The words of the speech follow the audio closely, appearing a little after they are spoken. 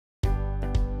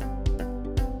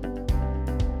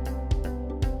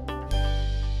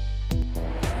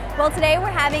Well, today we're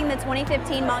having the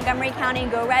 2015 Montgomery County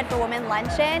Go Red for Women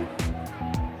Luncheon.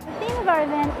 The theme of our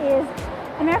event is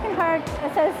American Heart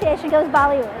Association Goes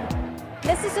Bollywood.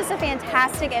 This is just a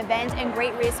fantastic event and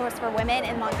great resource for women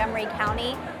in Montgomery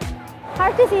County.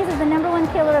 Heart disease is the #1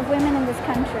 killer of women in this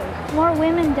country. More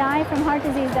women die from heart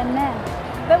disease than men.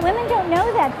 But women don't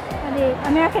know that. The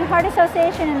American Heart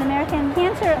Association and the American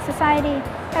Cancer Society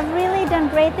have really done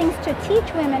great things to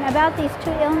teach women about these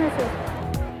two illnesses.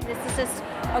 This is just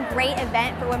a great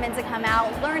event for women to come out,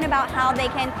 learn about how they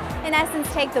can, in essence,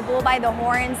 take the bull by the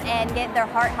horns and get their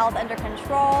heart health under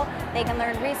control. They can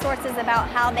learn resources about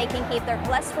how they can keep their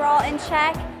cholesterol in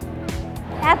check.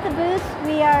 At the booths,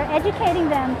 we are educating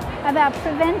them about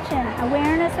prevention,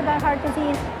 awareness about heart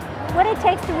disease, what it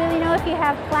takes to really know if you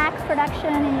have plaque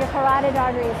production in your carotid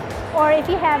arteries, or if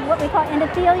you have what we call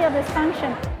endothelial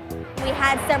dysfunction. We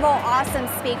had several awesome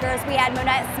speakers. We had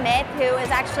Monette Smith, who is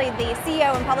actually the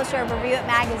CEO and publisher of Review It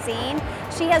magazine.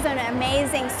 She has an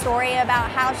amazing story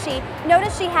about how she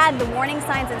noticed she had the warning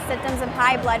signs and symptoms of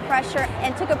high blood pressure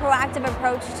and took a proactive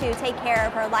approach to take care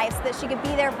of her life so that she could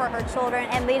be there for her children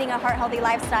and leading a heart-healthy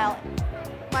lifestyle.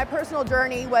 My personal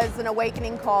journey was an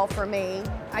awakening call for me.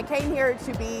 I came here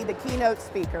to be the keynote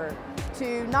speaker,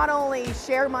 to not only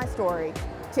share my story,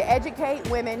 to educate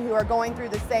women who are going through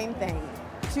the same thing,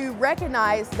 to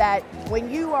recognize that when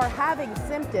you are having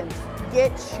symptoms, get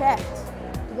checked.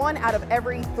 1 out of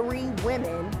every 3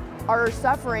 women are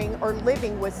suffering or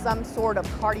living with some sort of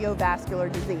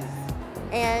cardiovascular disease.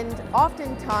 And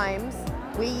oftentimes,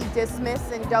 we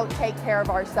dismiss and don't take care of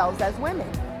ourselves as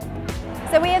women.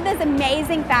 So we have this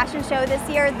amazing fashion show this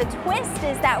year. The twist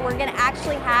is that we're going to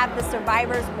actually have the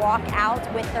survivors walk out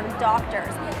with their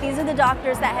doctors. These are the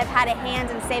doctors that have had a hand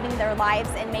in saving their lives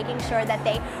and making sure that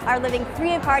they are living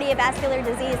free of cardiovascular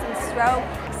disease and stroke.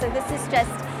 So this is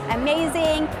just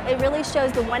amazing. It really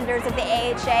shows the wonders of the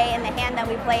AHA and the hand that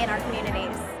we play in our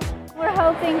communities. We're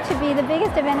hoping to be the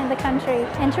biggest event in the country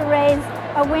and to raise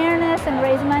awareness and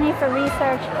raise money for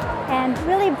research and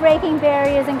really breaking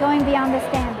barriers and going beyond the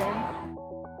standards.